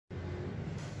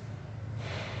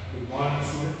Good morning,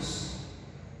 students.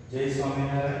 Jai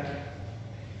Swaminarayan.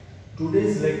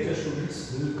 Today's lecture,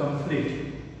 students, will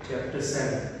complete chapter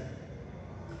 7,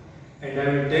 and I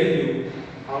will tell you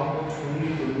how much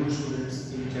only to do,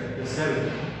 students, in chapter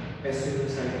 7 as soon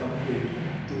as I complete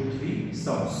 2-3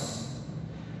 sums.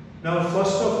 Now,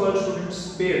 first of all,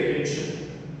 students, pay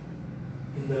attention.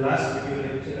 In the last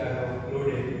video lecture, I have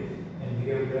uploaded and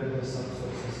we have done the sums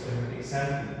of systematic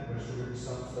sampling, but students,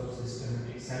 sums of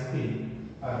systematic sampling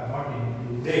are not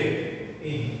included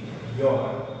in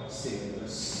your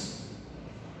syllabus.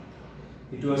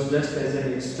 It was just as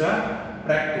an extra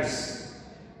practice.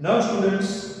 Now,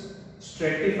 students,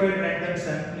 stratified random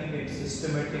sampling and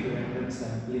systematic random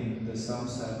sampling, the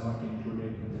sums are not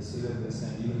included in the syllabus,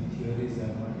 and even theories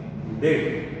are not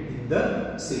included in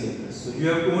the syllabus. So you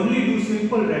have to only do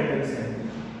simple random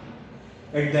sampling.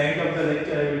 At the end of the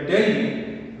lecture, I will tell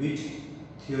you which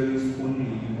theories only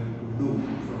you have to do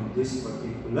from this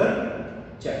particular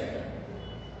chapter.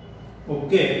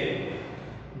 Okay.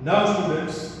 Now,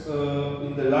 students,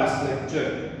 in the last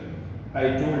lecture,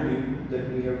 I told you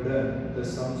that we have done the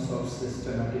sums of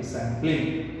systematic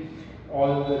sampling.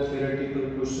 All the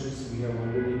theoretical questions we have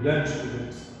already done,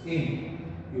 students, in,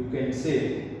 you can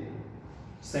say,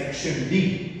 section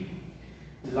D.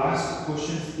 Last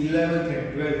questions 11th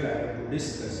and 12th I have to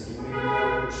discuss. During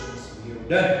all questions we have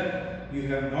done, you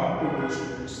have not to do,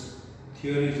 students,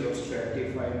 theories of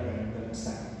stratified random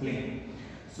sampling.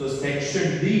 So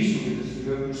section D, students,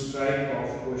 you have to strike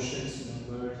off questions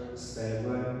number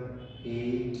 7,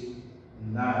 8,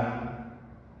 9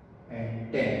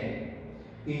 and 10.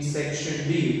 In section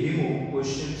D, remove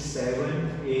questions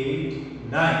 7,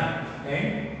 8, 9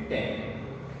 and 10.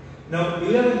 Now,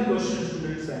 11th question,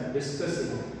 students, I am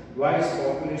discussing why is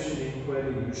population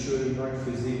inquiry usually not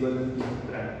feasible in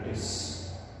practice.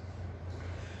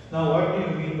 Now, what do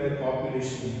you mean by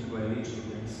population inquiry,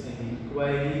 students? An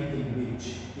inquiry in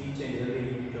which each and every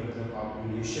unit of the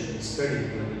population is studied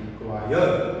by the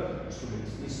inquirer,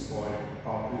 students, is called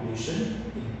population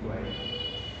inquiry.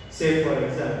 Say, for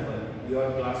example,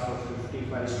 your class of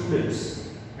 55 students,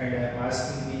 and I am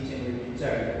asking each and every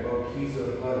child about his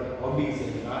or her hobbies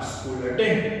and last school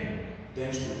attended,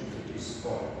 then, students, it is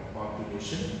called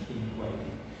population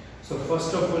inquiry. So,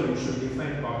 first of all, you should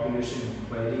define population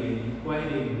inquiry. An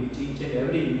inquiry in which each and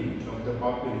every unit of the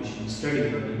population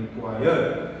studied by the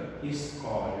inquirer is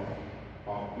called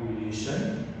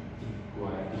population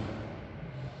inquiry.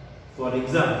 For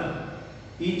example,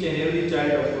 each and every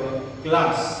child of a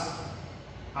class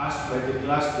asked by the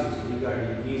class teacher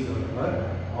regarding his or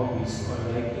her hobbies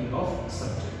or liking of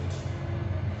subject.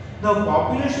 Now,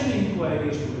 population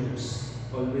inquiry, students,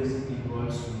 always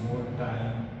involves more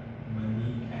time,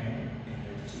 money and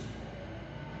energy.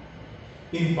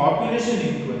 In population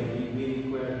inquiry, we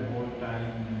require more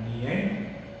time, money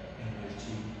and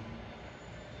energy.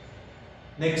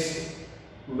 Next,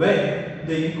 when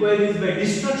the inquiry is by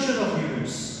destruction of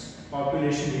units,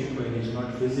 population inquiry is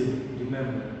not feasible.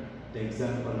 Remember the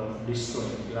example of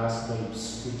destroying glass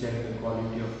bulbs to check the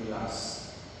quality of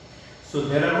glass. So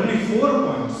there are only 4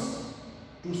 points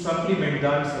to supplement the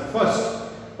answer.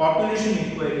 First, population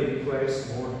inquiry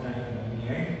requires more time, money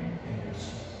and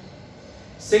energy.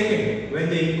 Second, when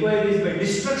the inquiry is by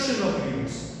destruction of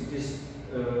units, it is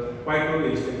quite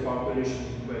obvious that population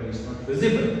inquiry is not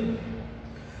feasible.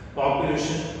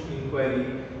 Population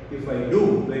inquiry, if I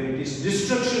do when it is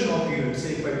destruction of units,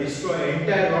 say if I destroy an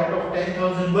entire lot of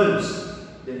 10,000 bulbs,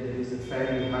 then there is a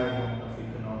fairly high amount of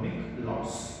economic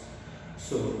loss.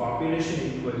 So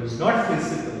population inquiry is not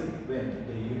feasible when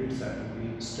the units are to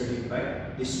be studied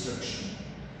by destruction.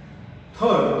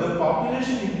 Third, the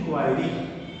population inquiry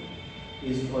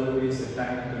is always a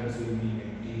time consuming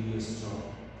and tedious job.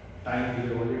 Time, we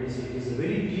have already said, is a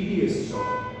very tedious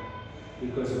job,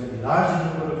 because when large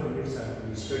number of units are to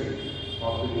be studied,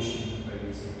 population inquiry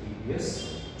is a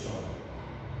tedious job.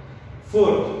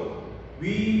 Fourth,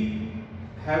 we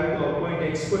have to appoint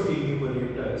expert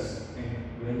enumerators, and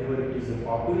whenever it is a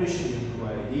population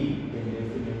inquiry, then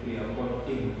definitely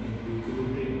appointing and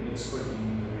recruiting expert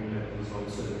enumerator is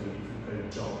also a very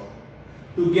difficult job.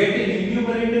 To get an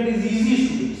enumerator is easy,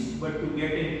 students, but to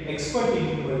get an expert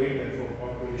enumerator for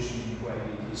population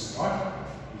inquiry is not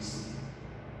easy.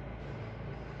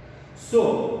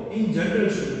 So, in general,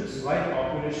 students, why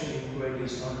population inquiry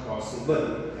is not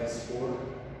possible, as 4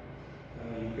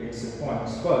 you can say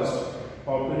points. First,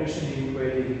 population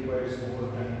inquiry requires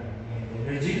more time and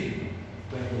energy.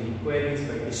 When the inquiry is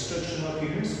by destruction of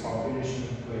units, population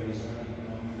inquiry is not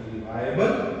economically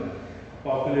viable.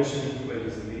 Population inquiry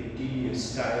is a very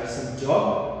tedious, tiresome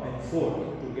job. And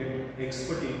fourth, to get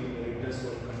expert enumerators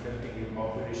for conducting a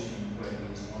population inquiry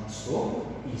is not so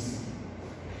easy.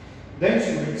 Then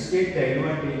students, take the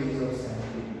advantages of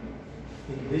sampling.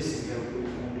 In this, we have to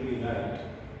only write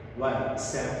why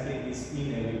sampling is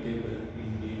inevitable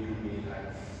in day-to-day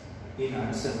life. In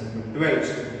answer number 12,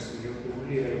 students, we have to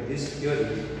only write this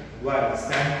theory why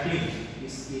sampling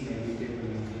is inevitable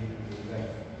in day-to-day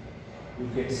life. You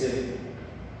can say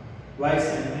why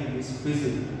sampling is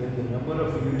feasible when the number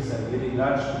of units are very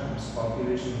large. Students,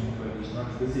 population inquiry is not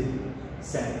feasible.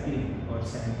 Sampling or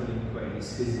sample inquiry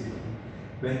is feasible.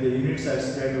 When the units are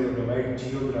spread over a wide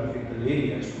geographical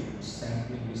area, students,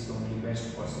 sampling is the only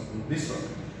best possible resort.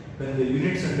 When the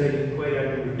units under inquiry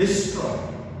are to be destroyed,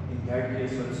 in that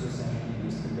case also sampling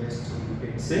is the best, so you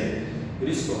can say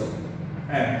resort.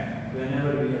 And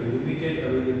whenever we have limited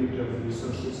availability of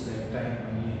resources like time,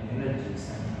 money and energy,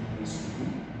 sampling is to be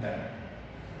done.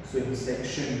 So in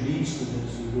section D,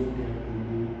 students, you don't have to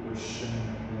do question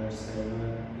number 7,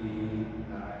 8,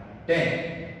 9,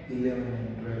 10. 11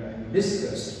 and 12 I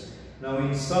discussed. Now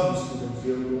in sum, students,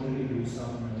 we will only do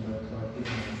sum number 13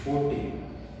 and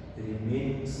 14. The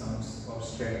remaining sums of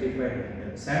stratified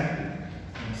random sampling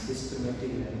and systematic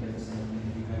random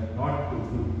sampling we have not to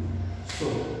do. So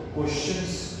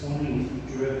questions only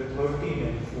 12, 13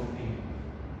 and 14.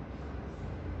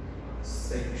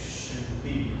 Section D,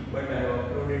 but I have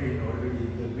uploaded it already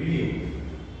in the video.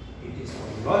 It is for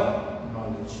your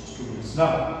knowledge, students.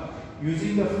 Now,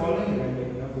 using the following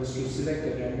random numbers to select a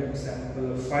random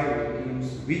sample of 5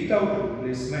 ATMs without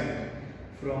replacement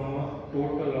from a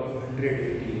total of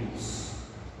 100 ATMs.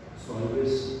 So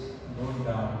always note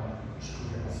down,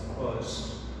 students,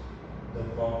 first the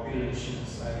population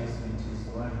size, which is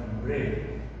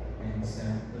 100, and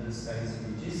sample size,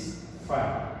 which is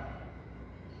 5.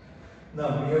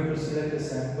 Now we have to select a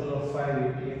sample of 5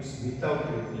 ATMs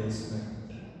without replacement.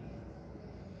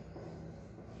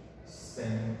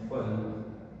 Sample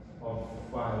of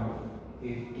 5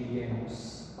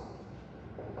 ATMs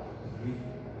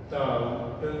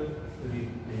without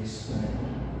replacement.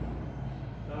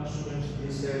 Now students,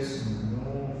 this has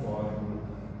no formula.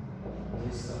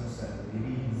 These sums are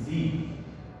very easy.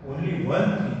 Only one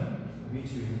thing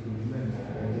which we have to remember,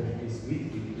 whether it is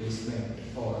with replacement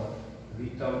or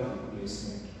without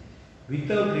replacement.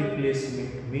 Without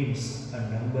replacement means a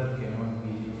number cannot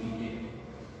be repeated.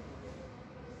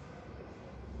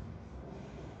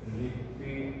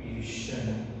 Repetition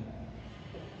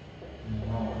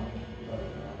not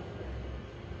allowed.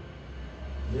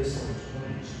 This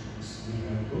much we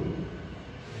have to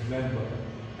remember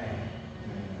and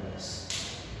memorize.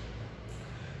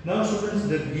 Now students,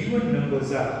 the given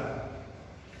numbers are,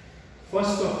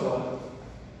 first of all,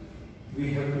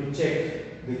 we have to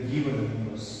check the given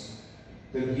numbers.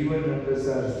 The given numbers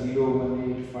are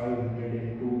 018,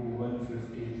 502,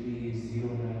 153,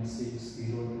 096,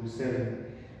 027,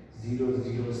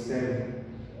 007,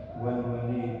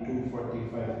 118,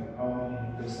 245. How many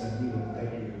numbers are given? That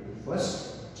you have to first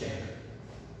check.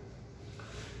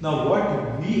 Now what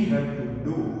we have to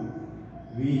do,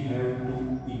 we have to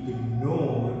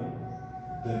ignore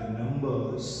the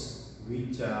numbers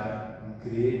which are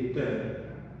greater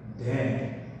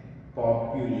than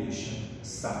population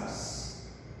size.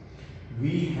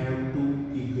 We have to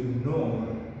ignore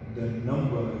the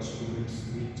numbers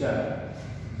which are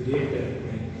greater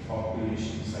than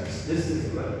population size. This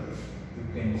is what you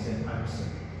can say answer.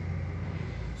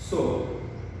 So,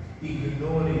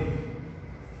 ignoring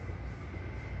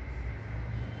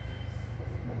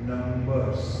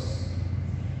numbers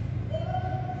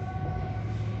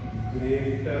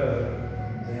greater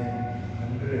than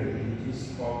 100, which is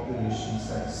population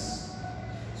size.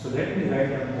 So let me write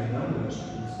down the numbers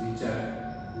which are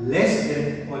less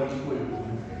than or equal to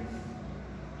 100.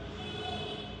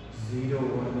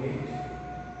 018.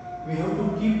 We have to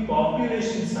keep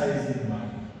population size in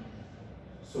mind.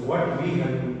 So what we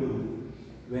have to do,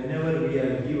 whenever we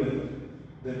are given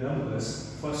the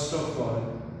numbers, first of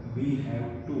all, we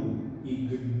have to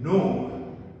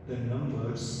ignore the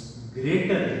numbers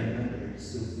greater than 100.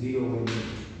 So 018.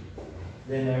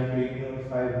 Then I have to ignore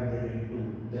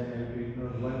 502. Then I have to ignore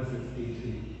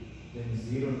 153. Then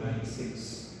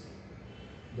 096.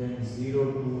 Then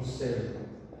 027.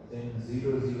 Then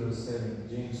 007.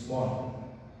 James Bond.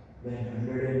 Then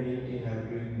 118 I have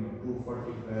to ignore.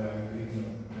 245 I have to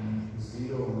ignore. And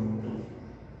 012.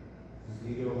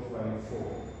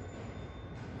 054.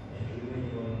 And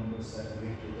remaining all numbers are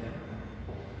greater than.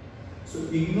 So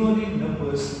ignoring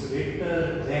numbers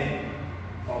greater than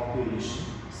population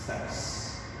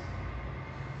size.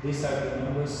 These are the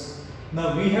numbers.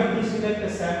 Now we have to select a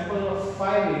sample of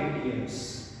 5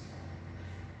 ATMs.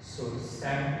 So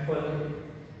sample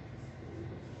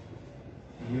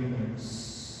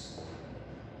units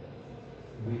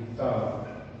without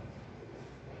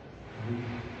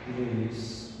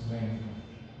replacement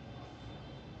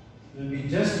will be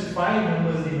just 5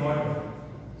 numbers in order: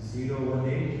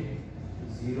 018,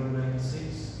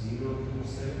 096,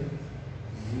 027,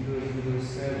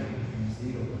 007 and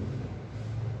 01.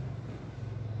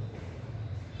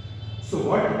 So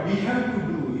what we have to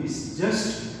do is just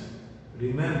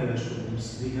remember,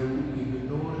 students, we have to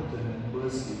ignore the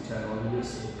numbers which are always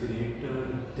greater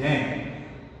than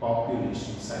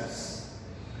population size.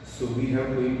 So we have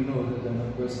to ignore the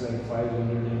numbers like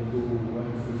 502,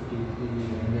 153,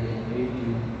 180,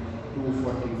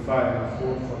 245,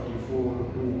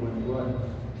 444, 211,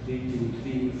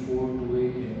 323,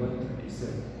 428 and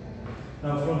 137.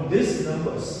 Now from these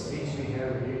numbers which we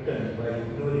have written, by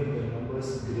ignoring the numbers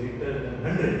greater than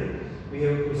 100, we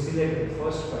have to select the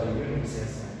first 5 units as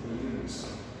sample units.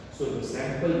 So the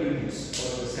sample units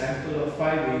or the sample of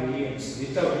 5 variants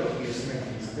without replacement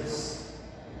is this.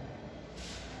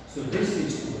 So this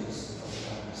is students.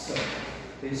 So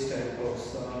this type of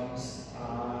sums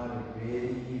are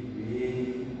very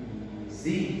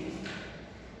easy.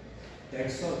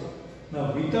 That's all.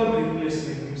 Now without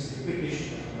replacement means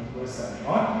repetition of numbers are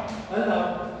not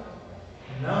allowed.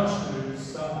 Now students,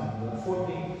 sum number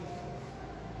 14.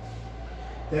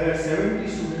 There are 70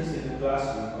 students in the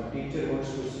classroom. A teacher wants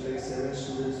to select 7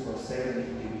 students for 7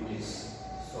 activities.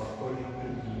 So according to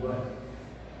given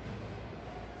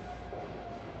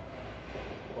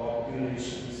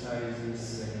population size is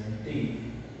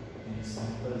 70 and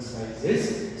sample size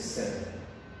is 7.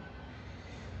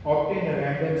 Obtain a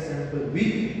random sample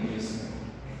with replacement.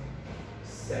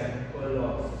 Sample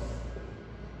of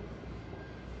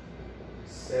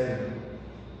 7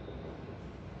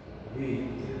 with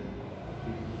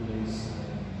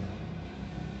replacement.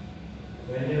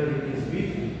 Whenever it is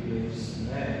with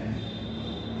replacement,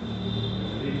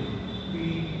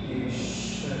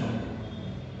 repetition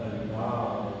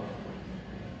allowed.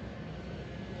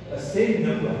 A same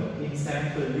number in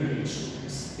sample units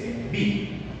can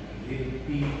be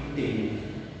repeated.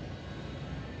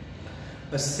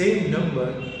 A same number,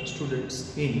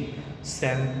 students, in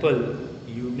sample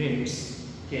units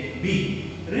can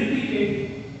be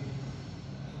repeated.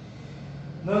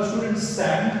 Now students,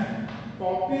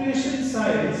 population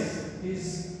size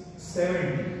is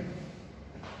 70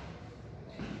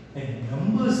 and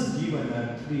numbers given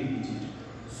are 3 digit.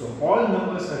 So all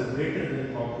numbers are greater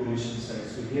than population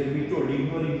size. So here we told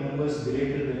ignoring numbers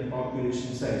greater than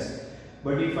population size.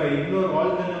 But if I ignore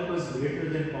all the numbers greater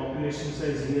than population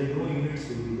size, here no units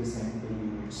will be the sample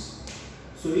units.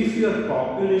 So if your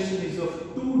population is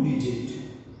of 2 digit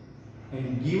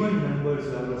and given numbers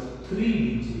are of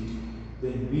 3 digit,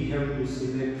 then we have to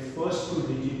select first 2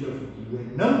 digit of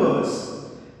given numbers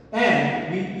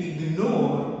and we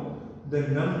ignore the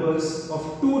numbers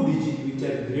of 2 digit which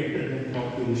are greater than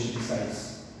population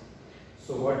size.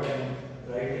 So what I am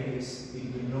writing is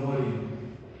ignoring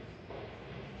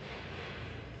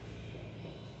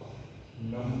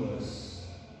numbers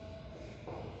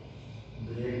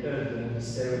greater than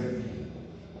 70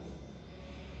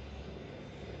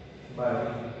 by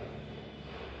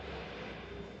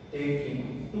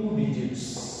taking 2 digits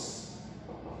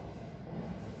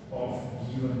of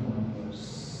given numbers.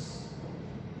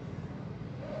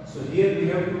 So here we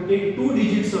have to take 2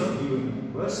 digits of given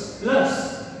numbers plus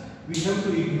we have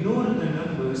to ignore the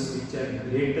numbers which are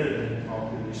greater than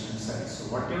population size. So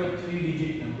whatever 3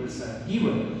 digit numbers are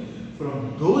given,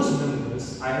 from those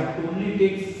numbers I have to only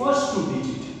take first 2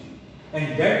 digit,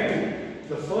 and that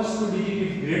too the first 2 digit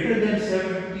if greater than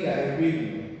 70 I have given.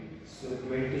 So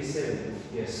 27,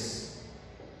 yes.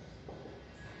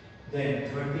 Then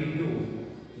 32,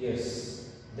 yes.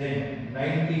 Then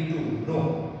 92,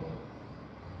 no,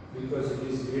 because it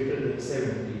is greater than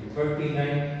 70.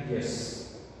 39,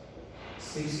 yes.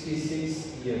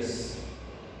 66, yes.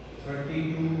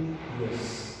 32,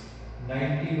 yes.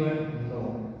 91,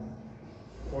 no.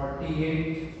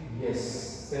 48, yes.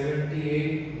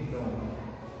 78, no.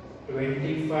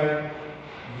 25,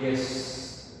 yes.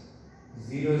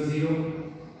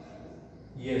 00,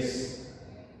 yes.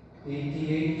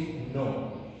 88, no.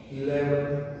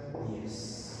 11, yes.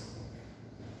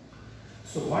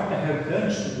 So what I have done,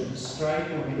 students, try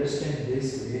to understand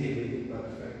this very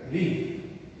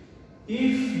perfectly.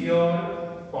 If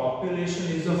your population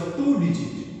is of 2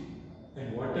 digit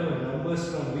and whatever numbers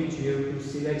from which you have to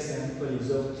select sample is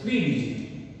of 3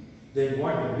 digit, then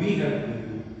what we have to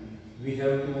do? We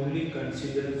have to only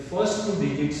consider first 2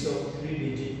 digits of 3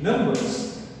 digit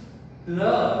numbers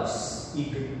plus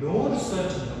ignore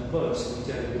such numbers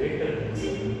which are greater than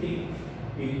 70,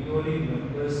 ignoring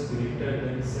numbers greater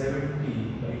than 70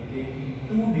 by taking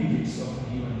 2 digits of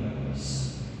given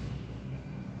numbers.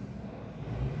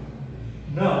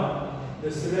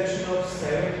 the selection of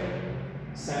 7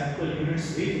 sample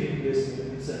units with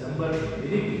replacement means a number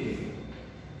repeated.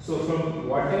 So from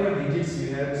whatever digits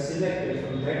you have selected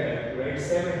from that, write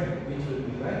 7, which will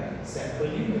be my sample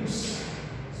units.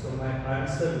 So my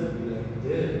answer will be like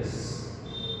this: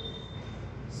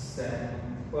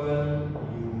 sample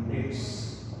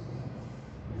units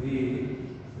with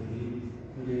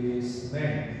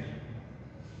replacement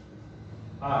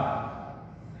are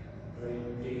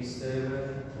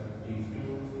 27,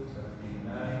 32,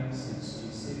 39,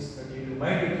 66, 32.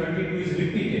 Mind you, 32 is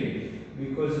repeated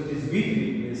because it is with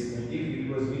replacement. If it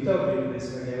was without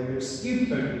replacement, I would skip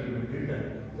 32 and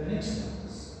return the next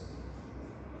numbers.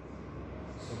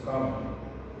 So count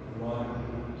 1,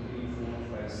 2, 3,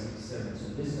 4, 5, 6, 7. So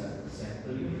these are the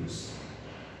sample units.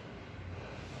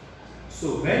 So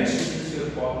when students, your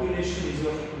population is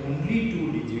of only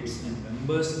 2 digits and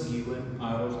numbers given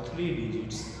are of 3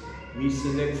 digits, we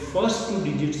select first 2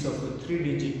 digits of a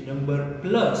 3-digit number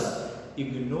plus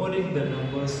ignoring the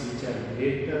numbers which are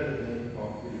greater than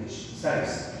population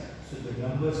size. So the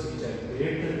numbers which are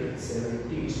greater than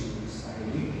 70 students are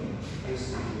equal. This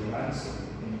is your answer.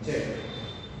 You can check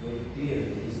very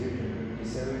clearly. It is written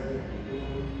 27,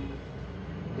 32.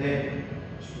 Then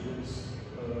students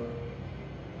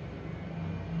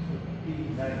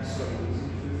 59, sorry, is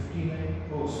it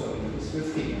 59? Oh, sorry, it is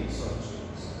 59, sorry,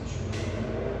 students. I should have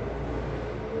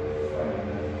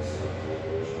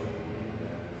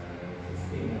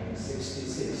 59,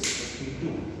 66,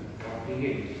 52,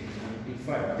 48,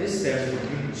 95. This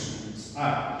 7 students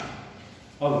are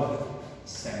our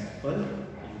sample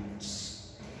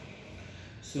units.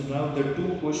 So now the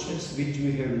 2 questions which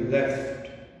we have left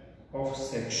of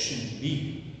section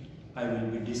B, I will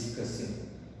be discussing.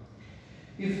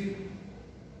 If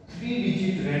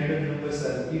 3-digit random numbers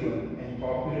are given and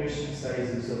population size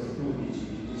is of 2 digits,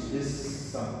 it is this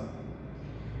sum.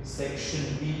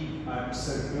 Section B,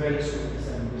 answer 12 students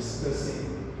I am discussing.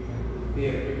 You have to pay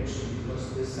attention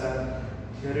because these are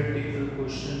theoretical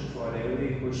question. For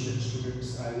every question,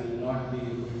 students, I will not be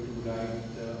able to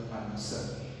write the answer.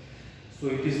 So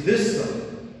it is this sum.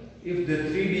 If the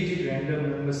 3-digit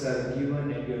random numbers are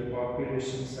given and your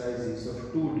population size is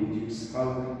of 2 digits, how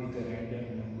will be the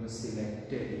random number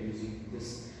selected using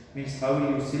this? Means how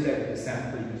will you select the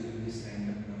sample using these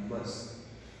random numbers?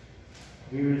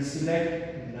 We will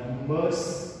select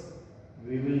numbers.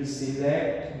 We will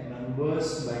select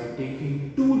numbers by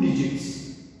taking 2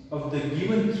 digits of the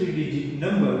given 3-digit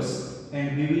numbers,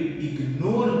 and we will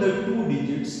ignore the 2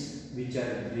 digits which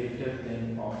are greater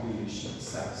than population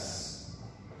size.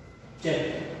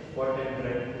 Check what I am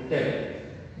trying to tell.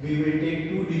 We will take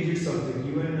 2 digits of the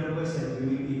given numbers and we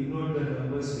will ignore the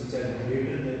numbers which are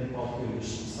greater than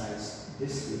population size.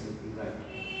 This we have to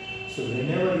write. So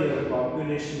whenever your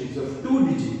population is of 2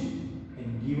 digits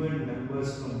and given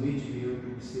numbers from which we have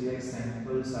to select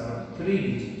samples are of 3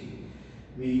 digits,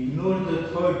 we ignore the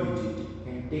 3rd digit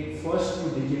and take first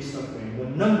 2 digits of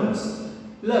random numbers.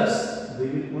 Plus, we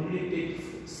will only take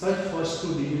such first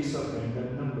 2 digits of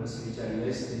random numbers which are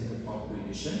less than the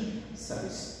population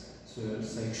size. So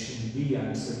section B,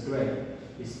 answer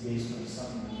 12 is based on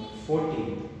sum number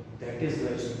 14. That is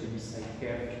why students I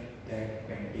kept that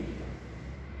pending.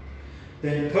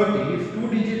 Then 30, if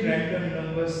 2-digit random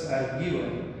numbers are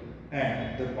given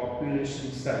and the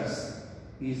population size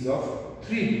is of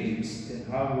 3 digits, then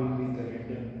how will be the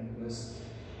random numbers?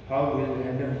 How will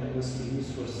random numbers be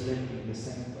used for selecting the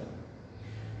sample?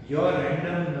 Your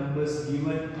random numbers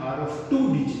given are of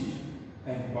 2 digits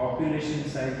and population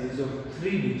size is of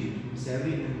 3 digits, means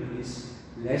every number is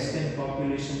less than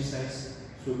population size.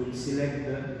 So we will select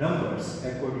the numbers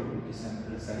according to the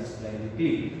sample size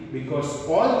directly, because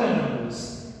all the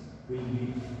numbers will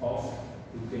be of,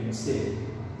 you can say,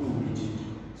 2 digits.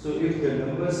 So if the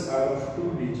numbers are of 2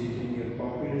 digits and your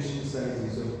population size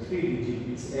is of 3 digits,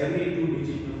 means every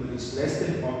 2-digit number is less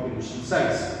than population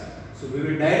size. So we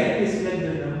will directly select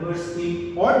the numbers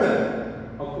in order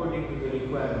according to the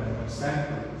requirement of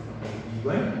sample from the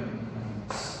given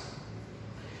numbers.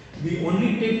 We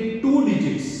only take 2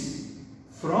 digits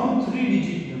from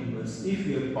 3-digit numbers if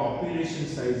your population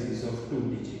size is of 2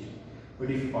 digits.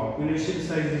 But if population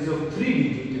size is of 3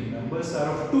 digits and numbers are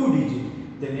of 2 digits,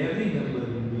 then every number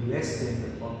will be less than the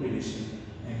population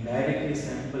and directly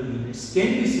sample units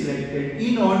can be selected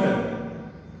in order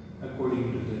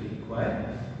according to the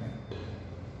requirement.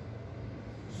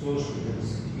 So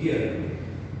students, here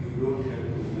you don't have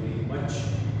to worry much.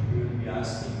 We will be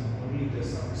asking only the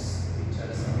sums which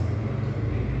are sum number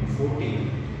 13 and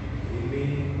 14.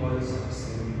 Remaining all sums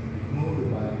have been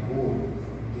removed by board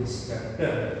from this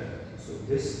chapter. So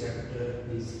this chapter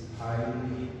is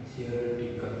highly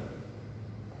theoretical.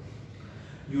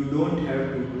 You don't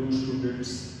have to do,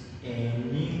 students,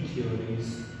 any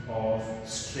theories of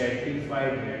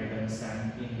stratified random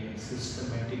sampling and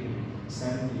systematic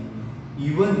sampling,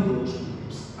 even those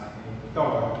students I have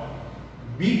taught,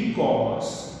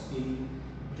 because in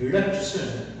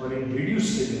reduction or in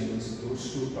reduced syllabus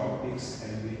those two topics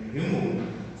have been removed.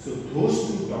 So those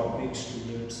two topics,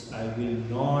 students, I will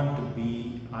not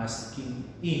be asking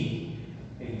in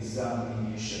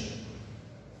examination.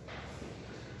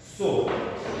 So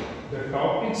the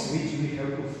topics which we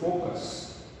have to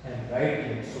focus and write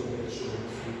in, so that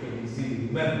students you can easily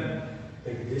remember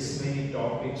that this many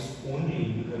topics only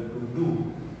you have to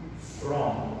do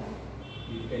from,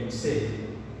 you can say,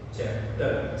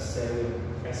 chapter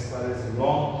 7 as far as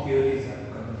long theories are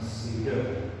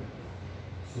considered.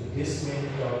 So this many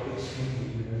topics only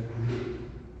you have to do.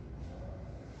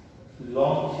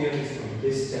 Long theories from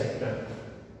this chapter.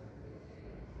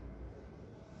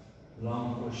 Long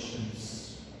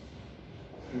questions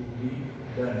to be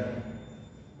done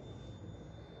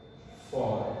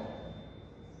for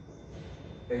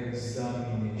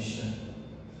examination.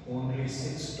 Only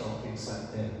 6 topics are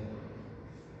there.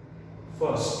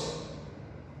 First,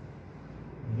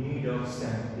 need of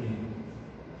sampling.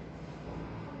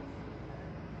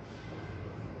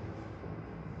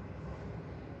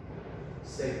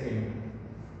 Second,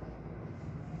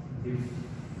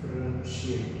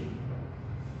 differentiate.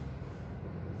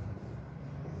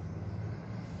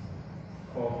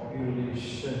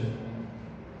 Population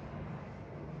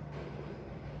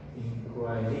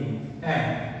inquiry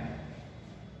and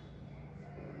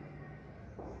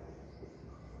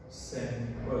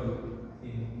sample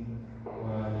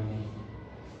inquiry.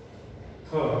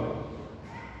 Third,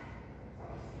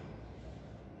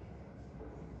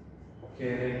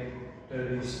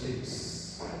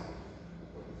 characteristics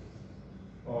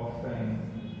of an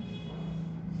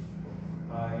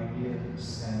ideal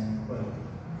sample.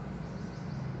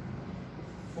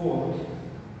 Fourth,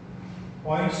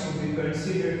 points to be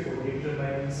considered for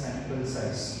determining sample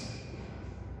size.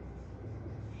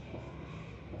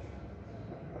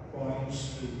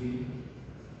 Points to be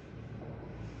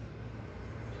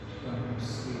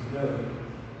considered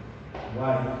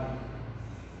while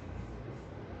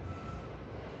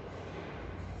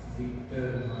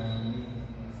determining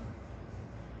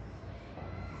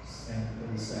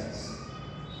sample size.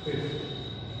 Fifth,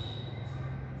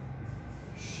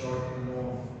 short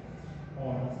note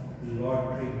on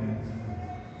lottery method.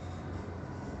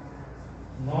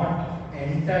 Not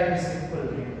entire simple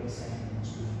random sampling,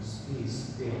 students.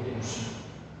 Please pay attention.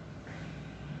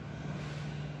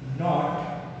 Not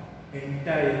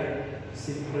entire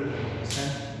simple random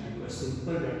sampling, because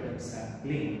simple random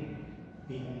sampling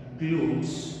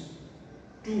includes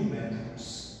 2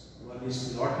 methods. One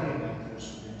is lottery method,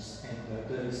 students, and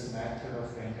the other is method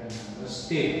of random number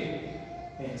state.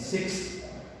 And sixth,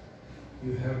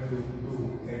 you have to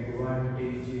do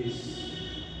advantages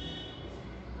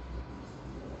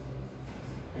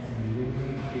and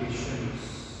limitations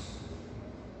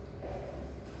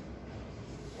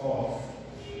of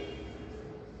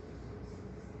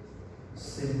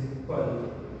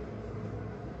simple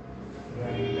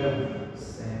random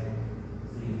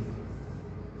sampling.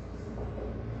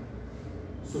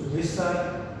 So these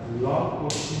are long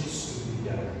questions to be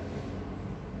done.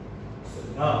 So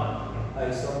now I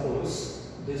suppose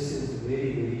this is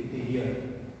very clear.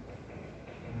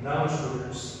 Now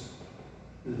students,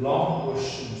 long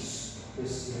questions,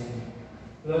 this many,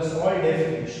 plus all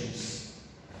definitions.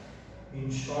 In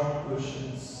short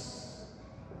questions,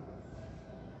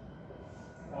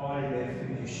 all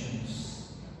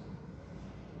definitions.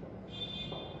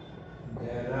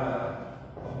 There are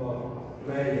about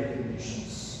 12 definitions.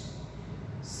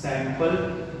 Sample,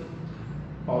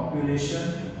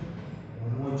 population,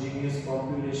 homogeneous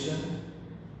population,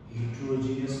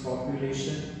 heterogeneous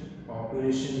population,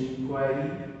 population inquiry,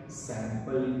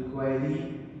 sample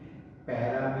inquiry,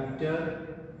 parameter,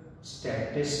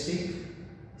 statistic,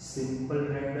 simple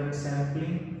random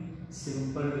sampling,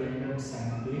 simple random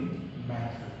sampling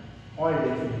method. All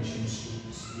definitions,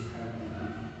 students, you have to do.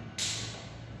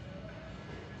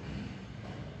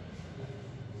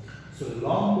 So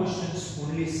long questions,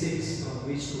 only 6, from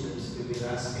which students will be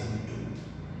asking you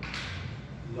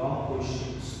to. Long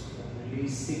questions, only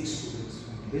 6 students.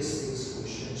 From this 6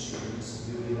 questions, students,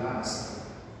 we will ask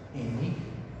any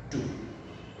 2.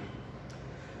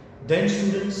 Then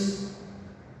students,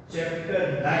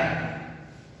 chapter 9.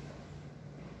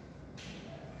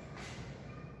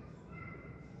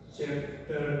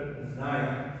 Chapter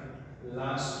 9,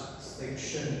 last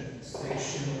section,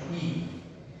 section E.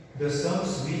 The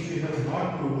sums which we have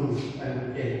not to do, I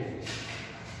will tell you.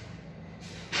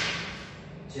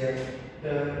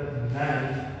 Chapter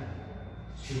 9,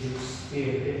 students pay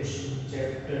attention.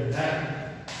 Chapter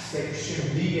 9,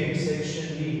 section D and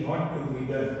section D, not to be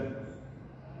done.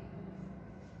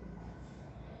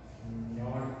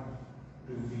 Not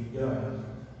to be done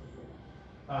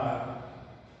are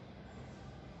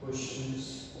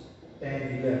questions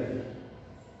 10, 11.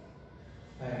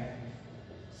 And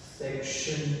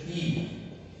section E,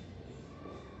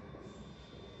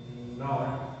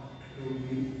 not to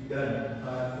be done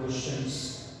are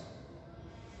questions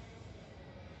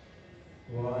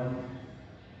 1,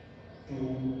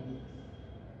 2,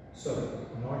 sorry,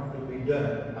 not to be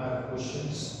done are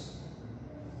questions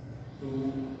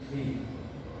 2, 3.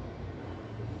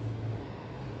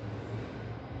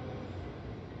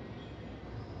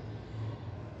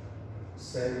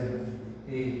 7,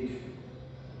 8,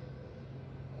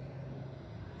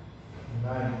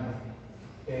 9,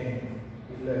 10,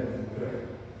 11, 12.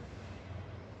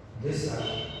 These are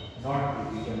not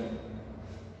to be done.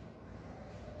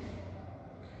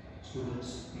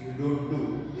 Students, you don't do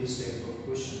this type of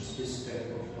questions, this type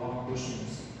of long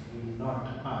questions you will not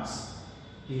ask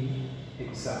in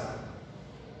exam.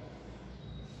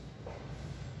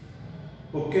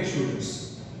 Okay,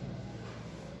 students.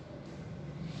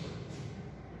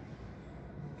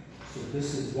 So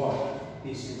this is what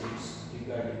the students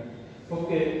regarding.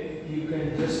 Okay, you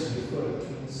can just refer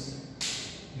things.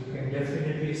 You can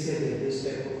definitely say that this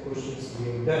type of questions we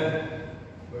have done,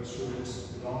 but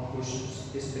students, long questions,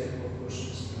 this type of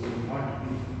questions we will not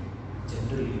be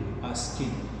generally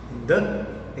asking in the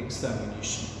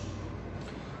examination.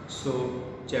 So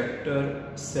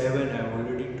chapter 7 I have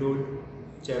already told.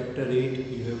 Chapter 8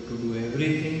 you have to do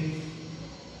everything.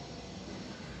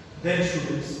 Then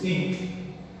students,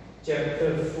 in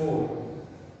chapter 4,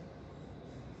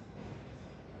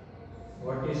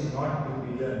 what is not to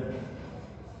be done?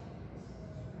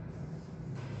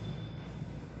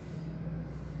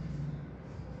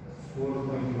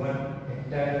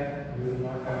 Entire, we will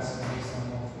not ask any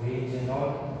sum of range and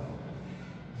all.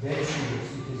 Then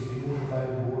students, it is removed by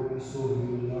board, so we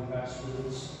will not ask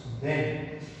students.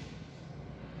 Then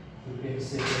you can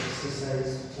say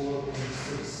exercise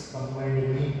 4.6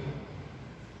 combined mean.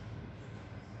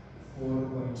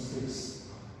 4.6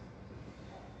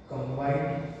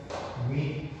 combined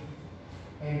mean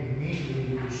and mean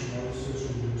distribution also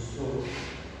students. So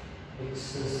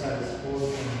exercise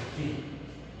 4.3.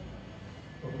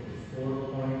 Okay,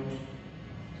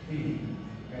 4.3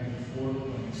 and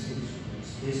 4.6 students.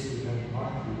 This we have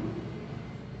not do.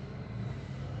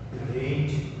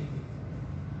 Range,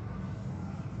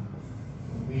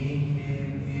 mean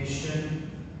deviation,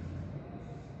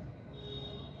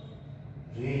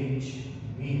 range,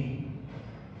 mean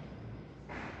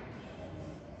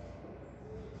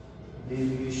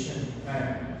deviation and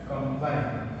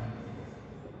combine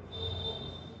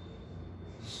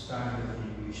standard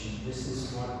deviation. This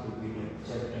is not to be done.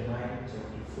 Chapter 9,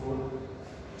 chapter 4,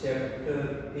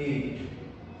 chapter 8.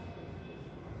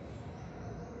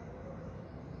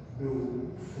 Do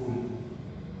full.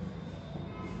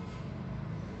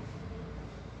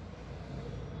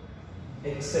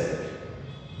 Except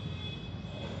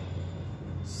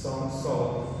sums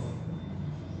of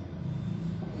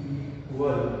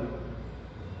equal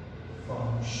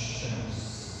functions.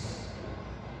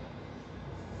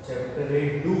 Chapter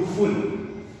 8, do full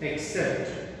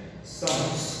except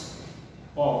sums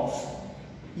of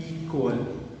equal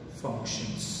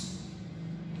functions.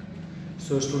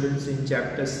 So students, in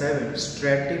chapter 7,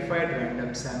 stratified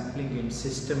random sampling and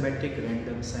systematic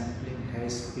random sampling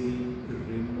has been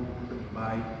removed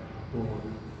by board.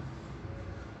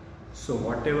 So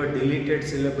whatever deleted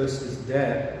syllabus is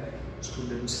there,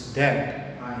 students,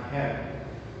 that I have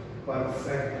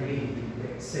perfectly,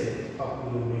 let's say,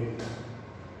 uploaded.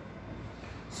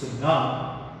 So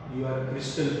now you are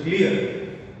crystal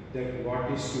clear that what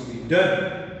is to be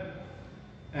done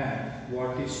and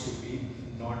what is to be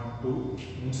not to,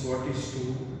 means what is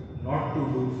to not to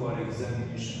do for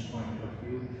examination point of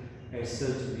view. As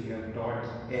such, we have taught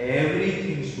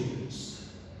everything, students.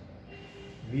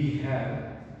 We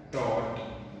have taught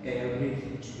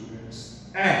everything, students,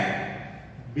 and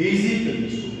basically,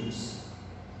 students,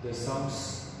 the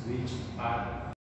sums which are